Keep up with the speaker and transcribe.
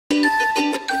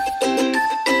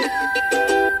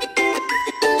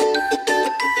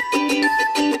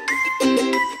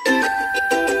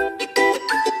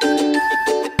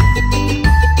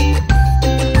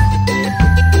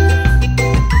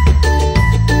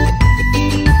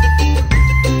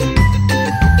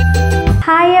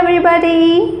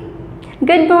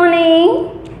Good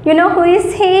morning. You know who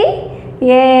is he?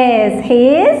 Yes,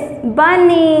 he is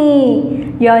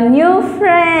Bunny, your new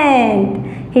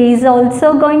friend. He is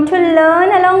also going to learn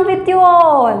along with you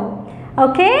all.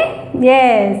 Okay?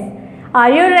 Yes. Are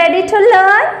you ready to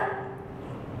learn?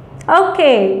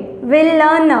 Okay, we'll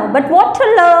learn now. But what to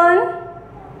learn?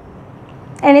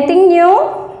 Anything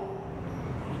new?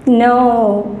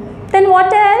 No. Then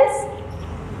what else?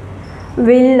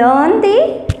 We'll learn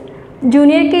the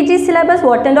Junior KG syllabus,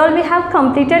 what and all we have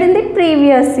completed in the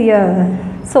previous year.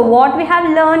 So what we have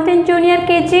learned in Junior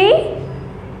KG?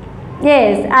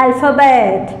 Yes,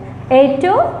 alphabet A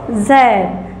to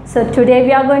Z. So today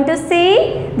we are going to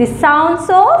see the sounds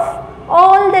of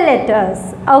all the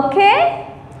letters. Okay?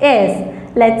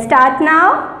 Yes. Let's start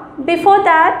now. Before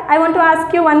that, I want to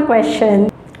ask you one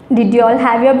question. Did you all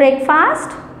have your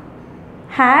breakfast?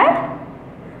 Had?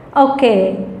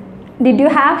 Okay. Did you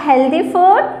have healthy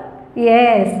food?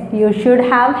 Yes, you should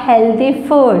have healthy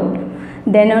food.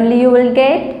 Then only you will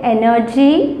get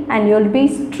energy and you will be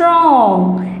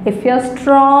strong. If you are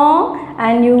strong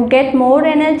and you get more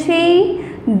energy,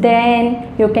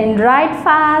 then you can write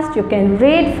fast, you can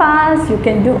read fast, you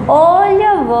can do all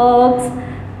your works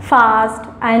fast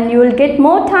and you will get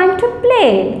more time to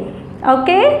play.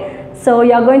 Okay? So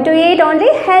you are going to eat only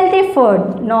healthy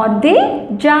food, not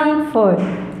the junk food.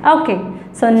 Okay.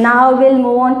 So now we'll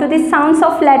move on to the sounds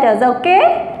of letters. Okay?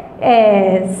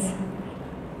 Yes.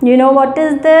 You know what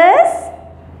is this?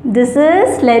 This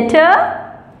is letter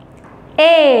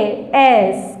A.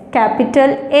 S.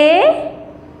 Capital A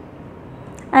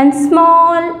and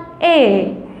small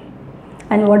a.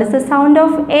 And what is the sound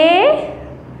of A?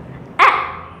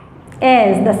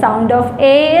 Yes, the sound of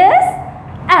A is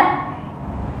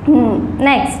A.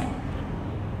 Next.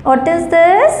 What is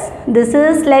this? This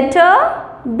is letter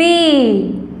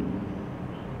B.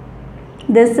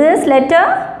 This is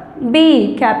letter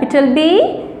B, capital B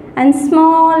and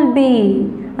small b.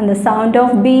 And the sound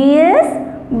of B is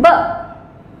B.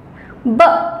 B.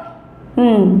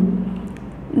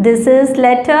 This is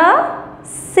letter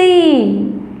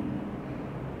C,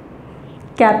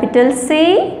 capital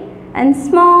C and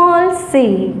small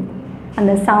c. And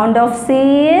the sound of C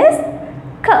is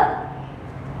K.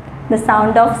 The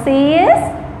sound of C is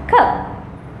K.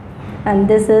 And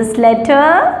this is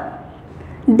letter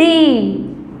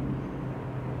D,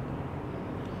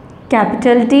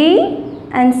 capital D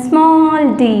and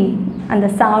small d. And the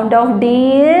sound of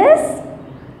D is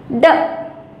D.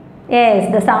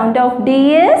 Yes, the sound of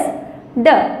D is D.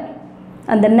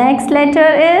 And the next letter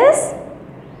is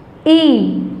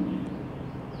E,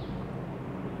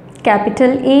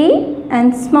 capital E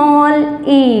and small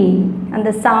e. And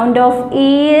the sound of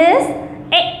E is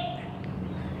A.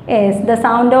 Yes, the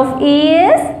sound of E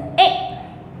is A.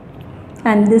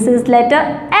 And this is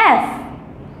letter F,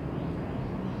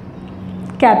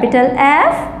 capital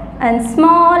F and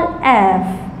small f.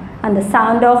 And the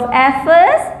sound of F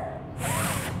is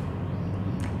F.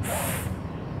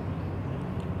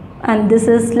 And this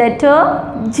is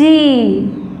letter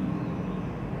G,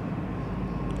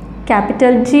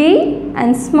 capital G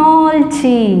and small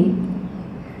g.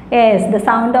 Yes, the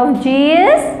sound of G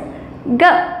is G.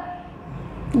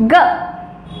 G.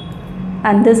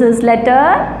 And this is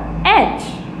letter H,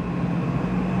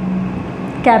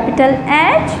 capital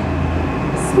H,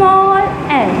 small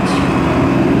h.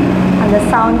 And the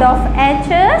sound of H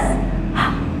is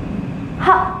H.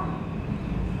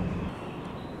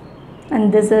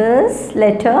 And this is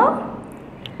letter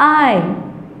I,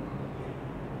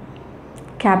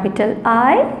 capital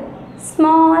I,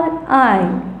 small I.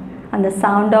 And the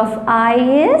sound of I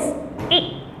is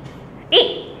E.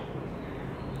 E.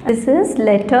 This is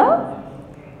letter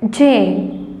J,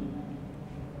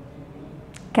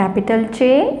 capital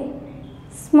J,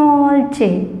 small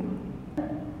j.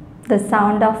 The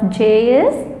sound of J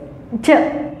is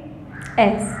J,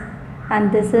 S.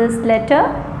 And this is letter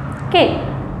K,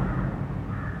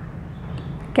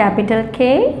 capital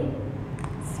K,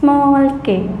 small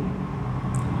k.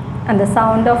 And the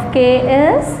sound of K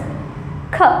is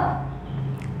K,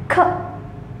 K,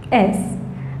 S.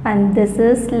 And this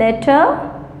is letter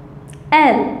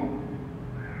L,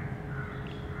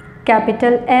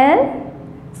 capital L,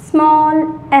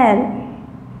 small l.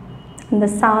 And the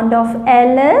sound of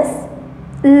L is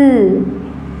L,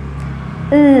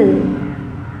 L.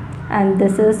 And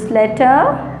this is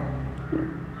letter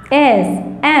S,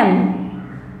 M,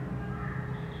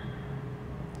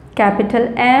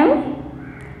 capital M,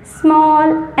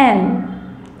 small m.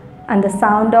 And the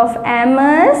sound of M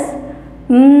is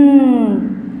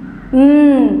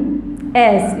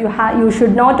Yes, you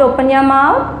should not open your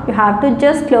mouth. You have to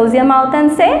just close your mouth and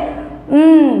say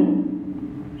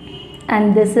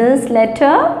and this is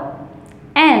letter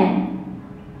N.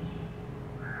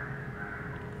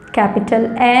 Capital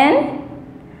N,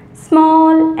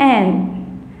 small n,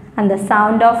 and the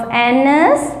sound of N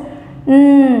is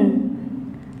N.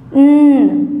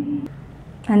 N.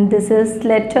 And this is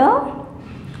letter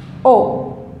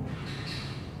O.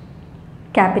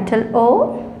 Capital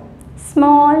O,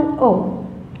 small o,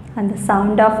 and the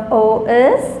sound of O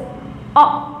is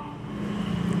O.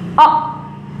 O.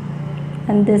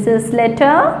 And this is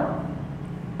letter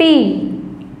P.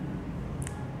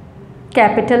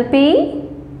 Capital P,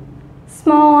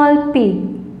 small p,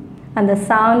 and the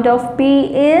sound of P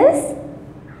is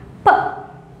P.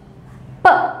 P.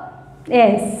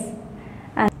 Yes.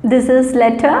 And this is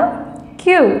letter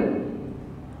Q.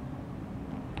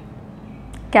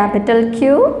 Capital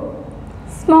Q,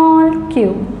 small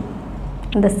q,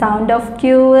 and the sound of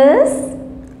Q is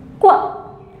Qu.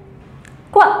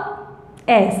 Qu.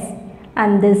 S.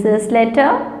 And this is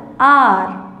letter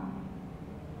R.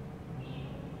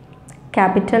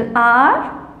 Capital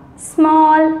R,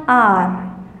 small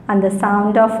r, and the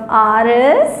sound of R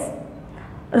is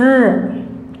R.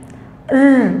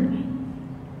 R.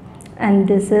 And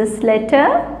this is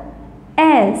letter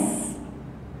S.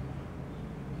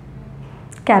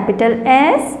 Capital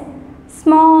S,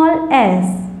 small s,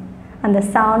 and the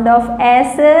sound of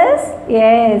S is,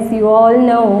 yes, you all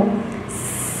know,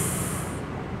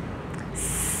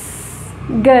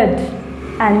 good.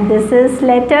 And this is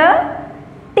letter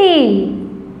T.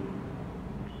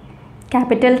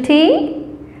 Capital T,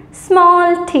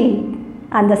 small t,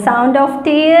 and the sound of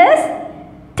T is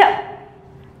T.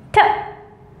 T.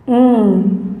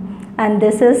 And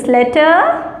this is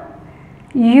letter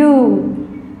U.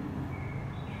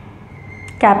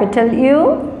 Capital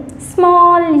U,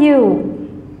 small u,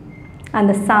 and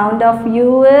the sound of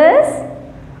U is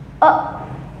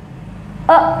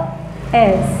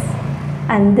S.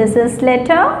 And this is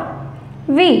letter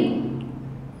V.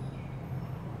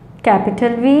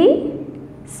 Capital V,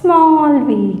 small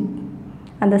v,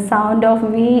 and the sound of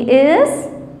V is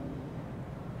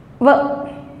V.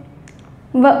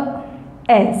 V.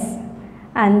 S.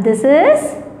 And this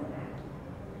is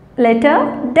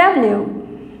letter W.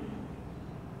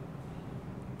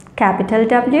 Capital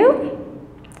W,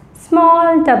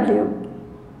 small w,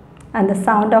 and the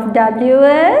sound of W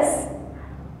is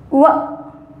W.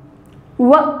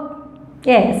 W.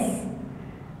 Yes.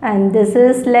 And this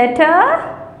is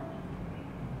letter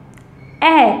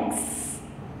X.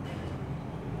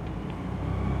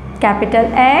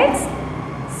 Capital X,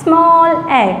 small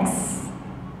x,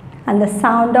 and the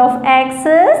sound of X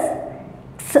is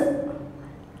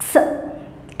X. X.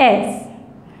 S.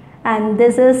 And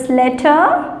this is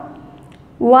letter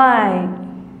Y.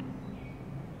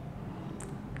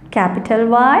 Capital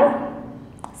Y,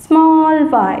 small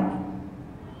y,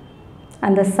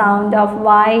 and the sound of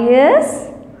Y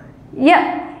is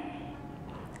Y.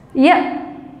 Y.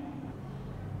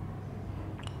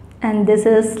 And this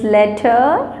is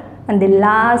letter and the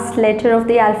last letter of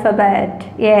the alphabet.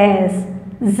 Yes,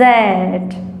 Z.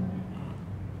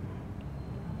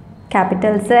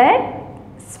 Capital Z,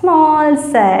 small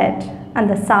z, and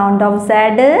the sound of Z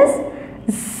is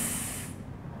Z.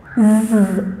 Z.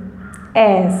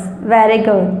 Yes, very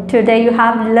good. Today you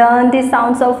have learned the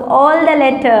sounds of all the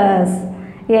letters.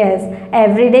 Yes,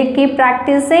 every day keep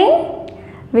practicing.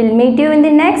 We'll meet you in the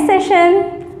next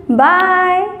session.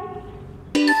 Bye.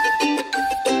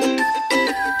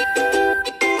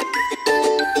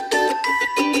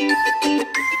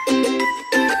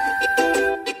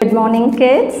 Good morning,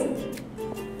 kids.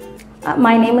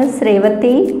 My name is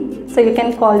Revati, so you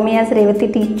can call me as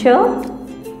Revati teacher.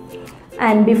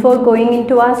 And before going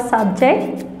into our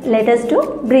subject, let us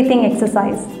do breathing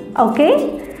exercise.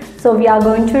 Okay? So we are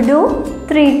going to do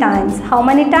 3 times. How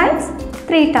many times?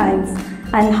 3 times.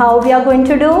 And how we are going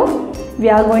to do? We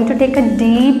are going to take a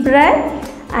deep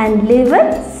breath and leave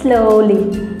it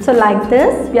slowly. So like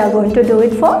this, we are going to do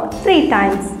it for 3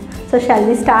 times. So shall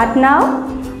we start now?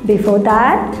 Before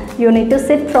that, you need to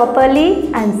sit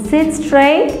properly and sit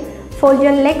straight. Fold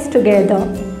your legs together.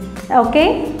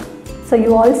 Okay? So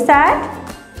you all sat.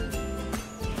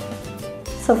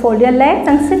 So fold your legs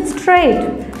and sit straight.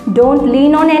 Don't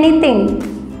lean on anything.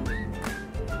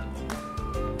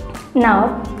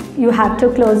 Now you have to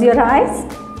close your eyes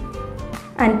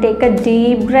and take a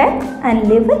deep breath and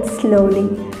leave it slowly.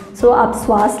 So आप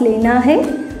श्वास लेना है,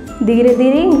 धीरे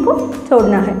धीरे इनको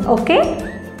छोड़ना है. Okay?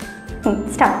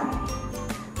 Start.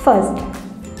 First.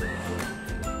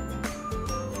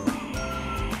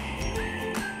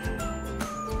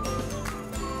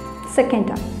 Second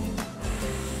time.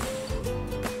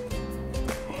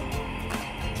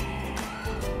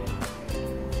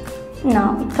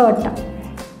 Now third time.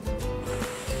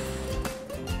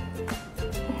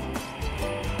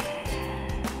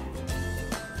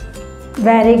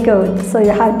 Very good. So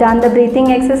you have done the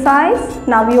breathing exercise.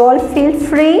 Now you all feel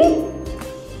free.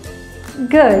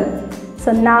 Good.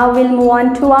 So now we'll move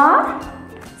on to our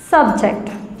subject.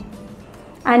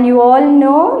 And you all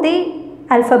know the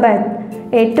alphabet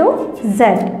A to Z.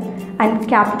 And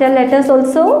capital letters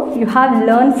also you have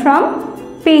learned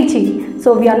from PG.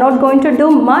 So we are not going to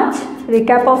do much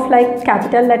recap of like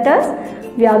capital letters.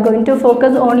 We are going to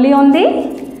focus only on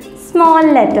the small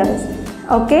letters.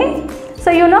 Okay. So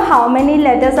you know how many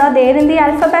letters are there in the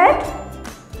alphabet?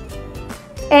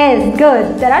 Yes,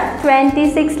 good. There are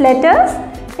 26 letters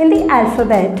in the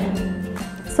alphabet.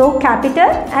 So capital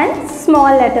and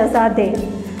small letters are there.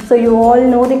 So you all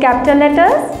know the capital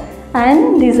letters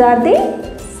and these are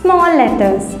the small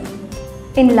letters.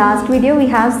 In last video we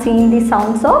have seen the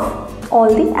sounds of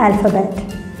all the alphabet.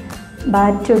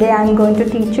 But today I am going to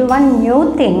teach you one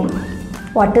new thing.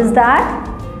 What is that?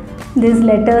 These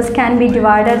letters can be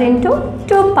divided into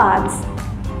two parts.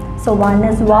 So one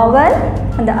is vowel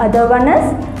and the other one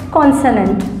is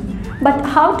consonant. But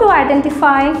how to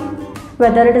identify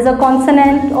whether it is a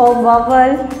consonant or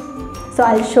vowel? So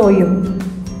I'll show you.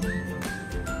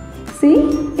 See,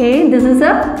 A, this is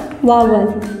a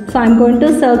vowel. So I'm going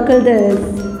to circle this.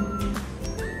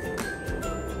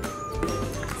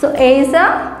 So A is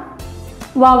a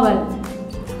vowel.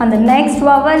 And the next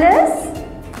vowel is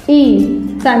E.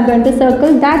 So I am going to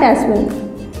circle that as well.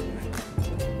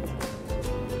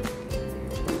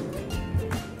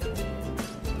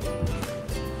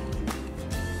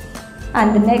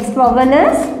 And the next vowel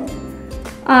is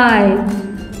I.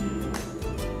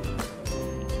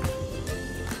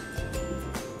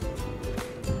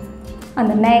 And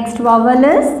the next vowel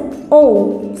is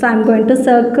O. So I am going to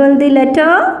circle the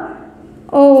letter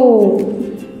O.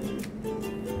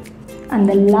 And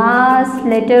the last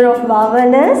letter of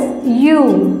vowel is U.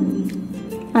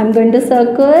 I am going to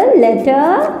circle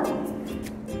letter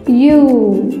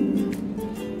U.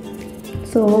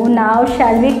 So now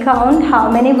shall we count how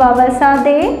many vowels are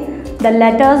there? The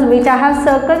letters which I have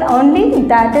circled only,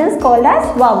 that is called as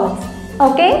vowels.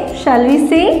 Okay, shall we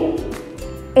see?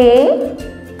 A,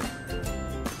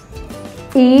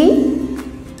 E,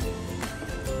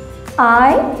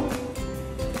 I,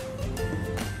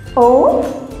 O,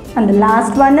 and the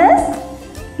last one is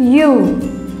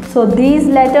U. So these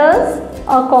letters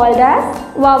are called as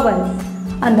vowels.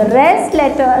 And the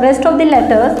rest of the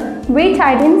letters which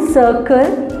I didn't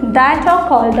circle, that are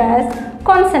called as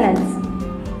consonants.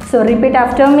 So repeat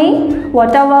after me.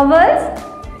 What are vowels?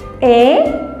 A,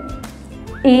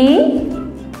 E,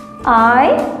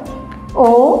 I,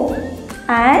 O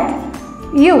and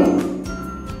U.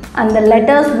 And the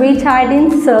letters which I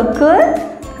didn't circle,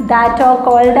 that are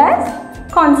called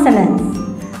as consonants.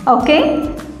 Okay.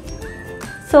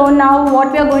 So now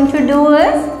what we are going to do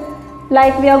is,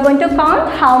 like we are going to count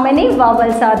how many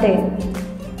vowels are there.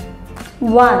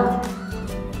 1,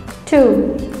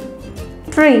 2,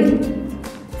 3,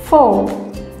 4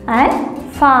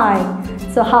 and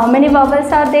 5. So how many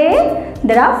vowels are there?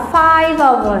 There are 5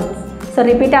 vowels. So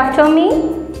repeat after me.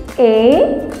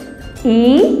 A,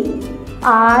 E,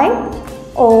 I,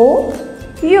 O,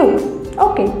 U.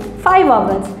 Okay, 5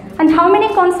 vowels. And how many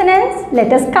consonants?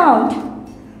 Let us count.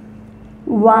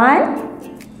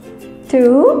 1,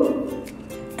 2,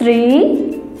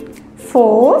 3,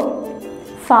 4,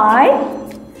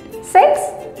 5, 6,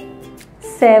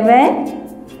 7,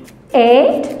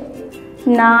 8,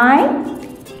 9,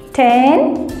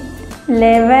 10,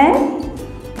 11,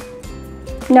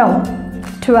 no,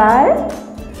 12,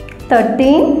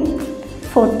 13,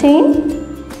 14,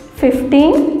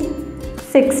 15,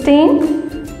 16,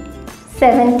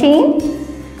 17,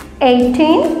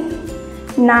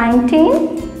 18,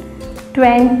 19,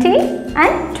 20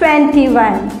 and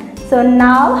 21. So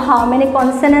now how many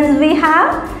consonants we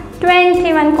have?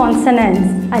 21 consonants.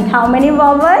 And how many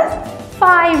vowels?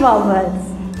 5 vowels.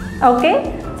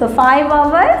 Okay. So 5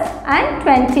 vowels and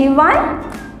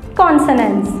 21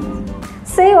 consonants.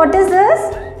 See, what is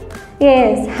this?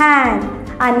 Yes, hand.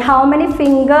 And how many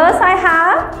fingers I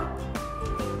have?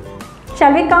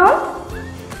 Shall we count?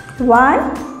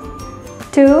 1,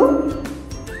 2,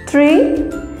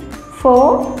 3,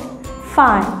 4,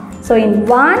 5. So in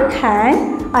one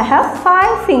hand I have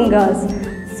 5 fingers.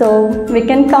 So we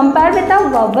can compare with our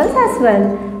vowels as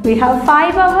well. We have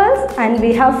 5 vowels and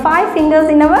we have 5 fingers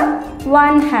in our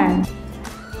one hand.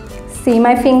 See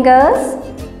my fingers?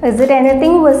 Is it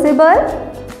anything visible?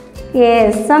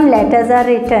 Yes, some letters are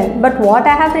written. But what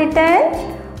I have written?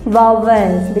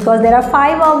 Vowels. Because there are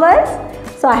 5 vowels.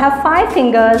 So I have 5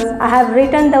 fingers. I have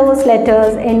written those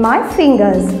letters in my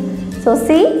fingers. So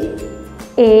see,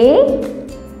 A,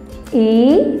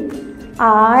 E,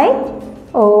 I,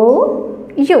 O,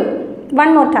 U.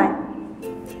 One more time.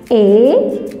 A,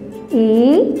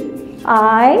 E,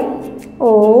 I,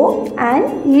 O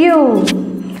and U.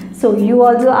 So you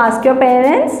also ask your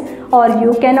parents, or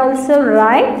you can also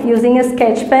write using a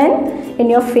sketch pen in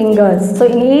your fingers. So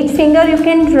in each finger you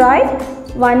can write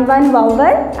one vowel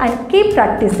and keep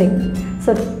practicing.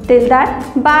 So till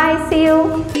that, bye, see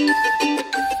you.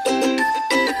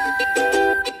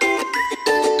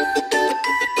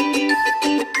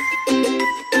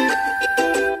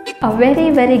 A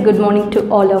very good morning to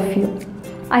all of you.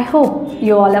 I hope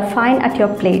you all are fine at your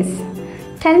place.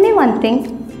 Tell me one thing,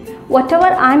 whatever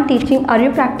I am teaching, are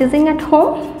you practicing at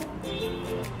home?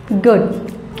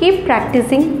 Good. Keep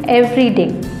practicing every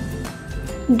day.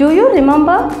 Do you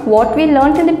remember what we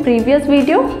learned in the previous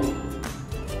video?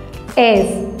 Yes,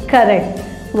 correct.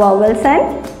 Vowels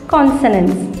and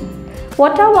consonants.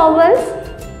 What are vowels?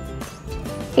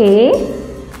 A,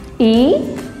 E,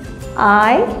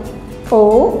 I,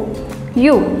 O,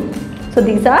 U. So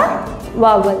these are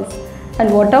vowels.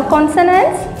 And what are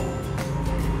consonants?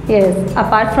 Yes,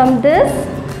 apart from this,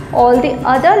 all the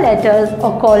other letters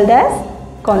are called as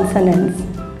consonants.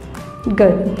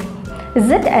 Good. Is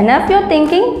it enough you're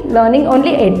thinking, learning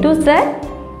only A to Z?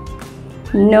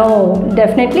 No,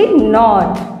 definitely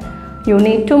not. You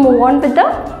need to move on with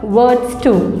the words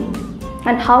too.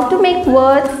 And how to make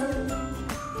words?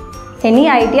 Any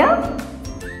idea?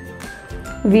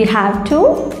 We have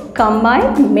to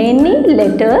combine many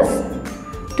letters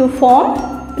to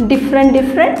form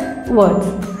different words.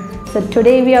 So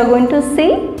today we are going to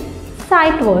see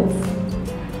sight words.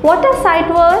 What are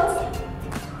sight words?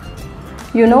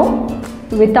 You know,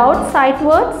 without sight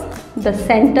words, the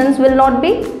sentence will not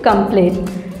be complete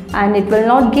and it will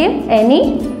not give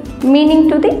any meaning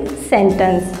to the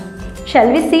sentence.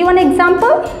 Shall we see one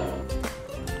example?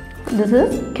 This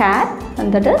is cat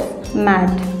and that is mat.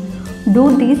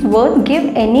 Do these words give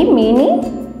any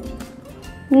meaning?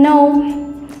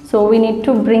 No. So we need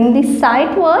to bring the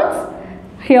sight words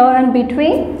here and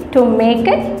between to make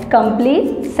it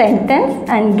complete sentence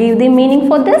and give the meaning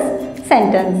for this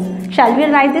sentence. Shall we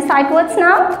write the sight words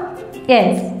now?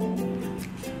 Yes.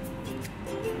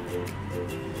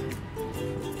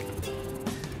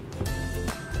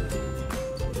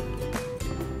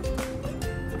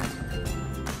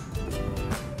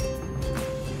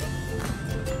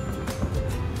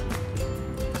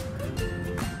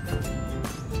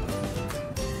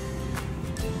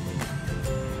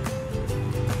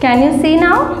 Can you see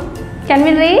now? Can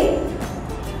we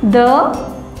read? The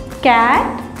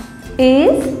cat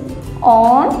is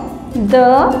on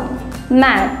the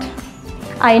mat.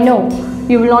 I know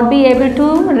you will not be able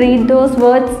to read those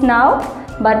words now,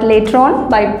 but later on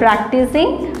by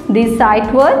practicing these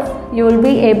sight words, you will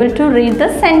be able to read the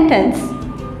sentence.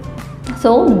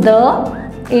 So, the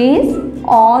is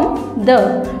on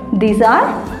the. These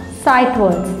are sight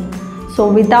words.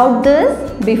 So, without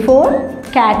this, before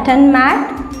cat and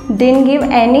mat didn't give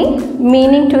any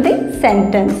meaning to the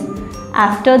sentence.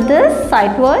 After this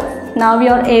sight words, now we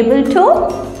are able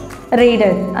to read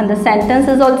it and the sentence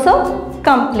is also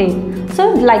complete.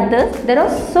 So like this, there are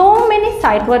so many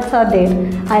sight words are there.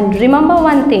 And remember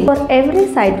one thing, for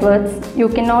every sight words, you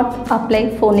cannot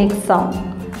apply phonic sound.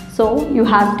 So you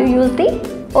have to use the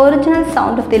original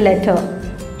sound of the letter.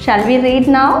 Shall we read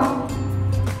now?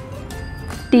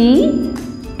 T,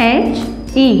 H,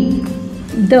 E,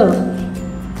 the.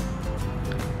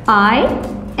 I,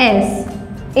 S,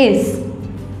 is.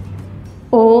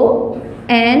 O,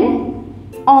 N,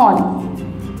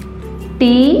 on.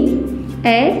 T,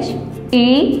 H,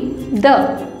 E,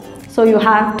 the. So you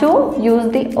have to use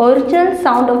the original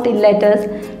sound of the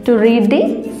letters to read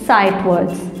the sight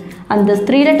words. And these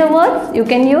 3-letter words you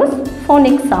can use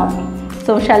phonic sound.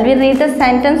 So shall we read the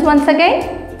sentence once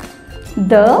again?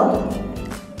 The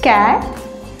cat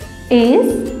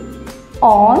is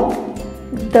on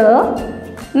the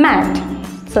mat.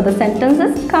 So the sentence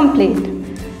is complete.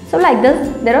 So like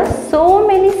this, there are so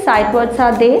many sight words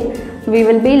are there. We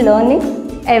will be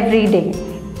learning every day.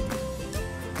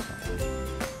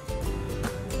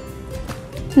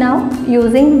 Now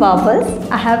using vowels,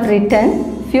 I have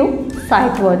written few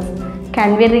sight words.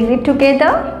 Can we read it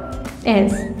together?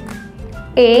 Yes.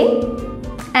 A,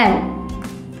 N,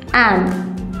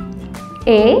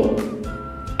 A,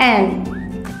 N,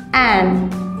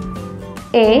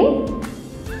 A,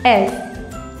 S,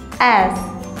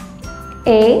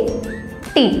 A,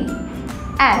 T,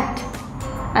 at.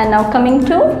 And now coming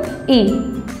to E,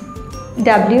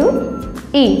 W,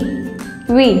 E,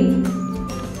 V,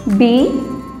 B,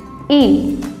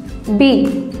 E, B.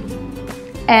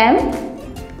 M,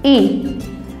 E,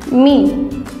 me.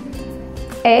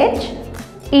 H,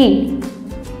 E,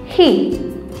 he.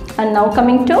 And now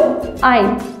coming to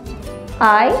I.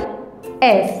 I,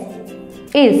 S,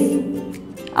 is.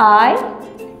 I,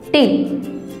 T,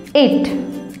 it.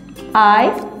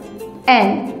 I,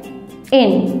 N,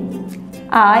 in.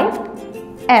 I,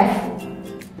 F,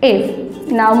 if.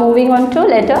 Now moving on to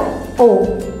letter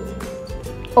O.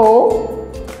 O,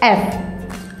 F,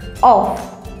 off.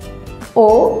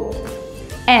 O,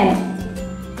 N,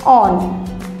 on.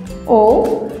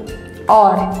 O,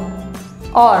 or.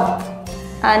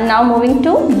 And now moving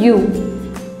to U.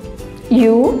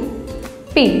 U,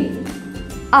 P,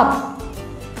 up.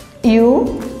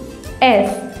 U, S,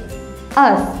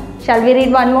 us. Shall we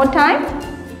read one more time?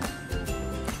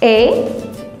 A,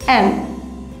 M,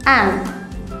 am.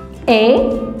 A,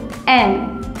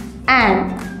 N,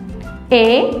 an.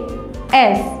 A,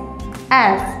 S,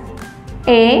 as.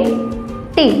 A,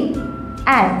 T,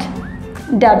 at.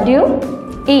 W,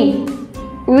 E,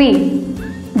 we.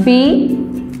 B,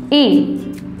 E,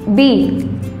 be.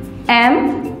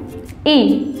 M,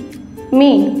 E,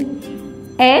 me.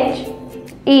 H,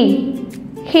 E,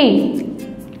 he.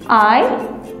 I,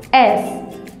 S,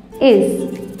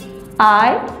 is.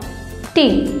 I,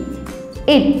 T,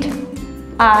 it.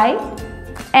 I,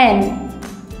 N,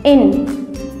 in.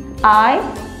 I,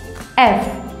 F,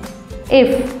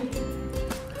 if.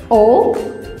 O,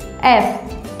 F,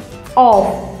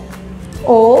 off.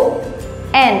 O,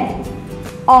 N,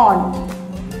 on.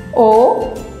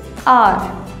 O,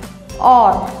 R,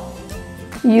 or.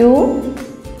 U,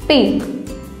 P,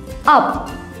 up.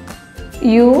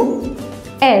 U,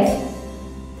 S,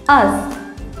 us.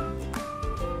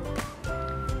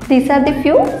 These are the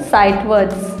few sight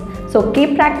words. So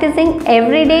keep practicing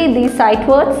every day these sight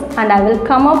words, and I will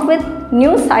come up with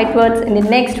new sight words in the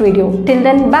next video. Till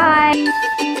then, bye.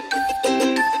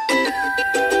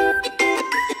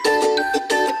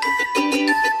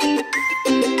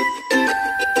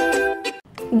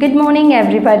 Good morning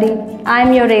everybody. I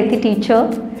am your AP teacher.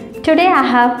 Today I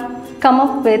have come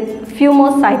up with few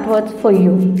more sight words for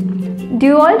you. Do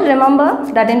you all remember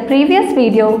that in previous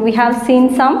video we have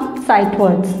seen some sight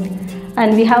words,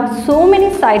 and we have so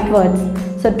many sight words.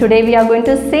 So today we are going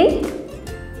to see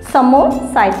some more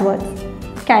sight words.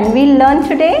 Can we learn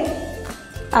today?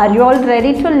 Are you all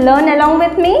ready to learn along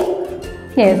with me?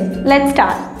 Yes, let's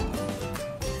start.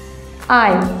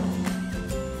 I,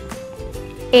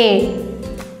 A,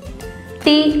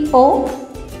 T-O,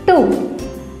 to.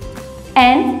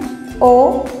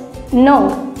 N-O,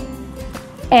 no.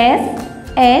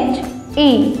 S-H-E,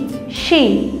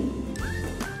 she.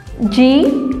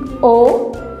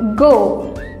 G-O,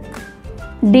 go.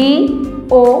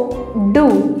 D-O, do.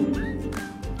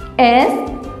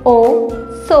 S-O,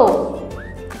 so.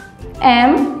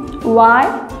 M-Y,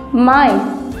 my.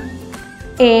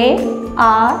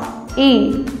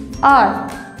 A-R-E, R.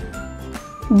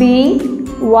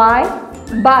 B-Y,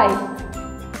 by.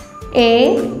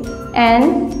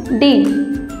 A-N-D,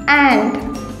 and.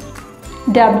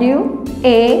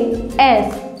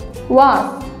 W-A-S,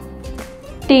 was.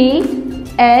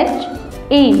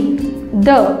 T-H-E,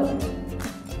 the.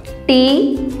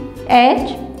 T-H-I-S,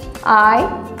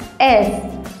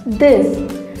 this.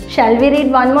 Shall we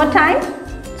read one more time?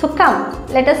 So come,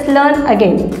 let us learn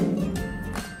again.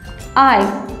 I,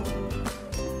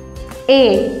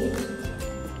 A,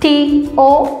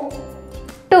 T-O,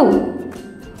 to.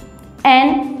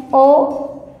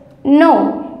 N-O,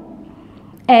 no.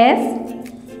 S-H-E,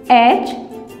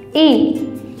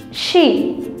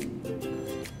 she.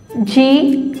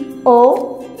 G-O,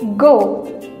 go.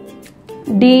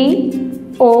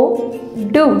 D-O,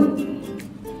 do.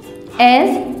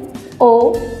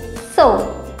 S-O, so.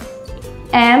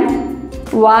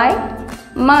 M-Y,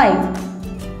 my.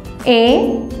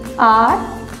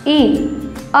 A-R-E,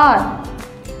 R.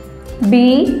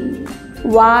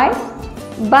 B-Y,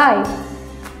 by.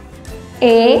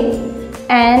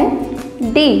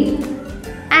 A-N-D,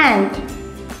 and.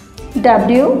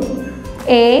 W-A-S,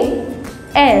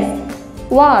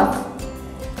 was.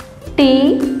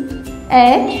 T-H-E,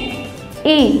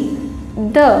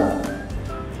 the.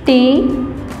 T-H-I-S,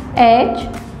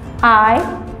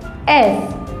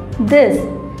 this.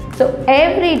 So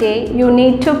every day you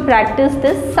need to practice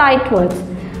this sight words.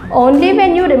 Only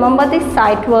when you remember the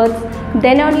sight words,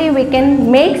 then only we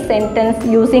can make sentence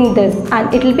using this,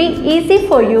 and it will be easy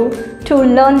for you to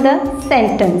learn the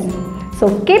sentence.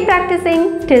 So keep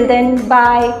practicing. Till then,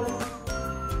 bye.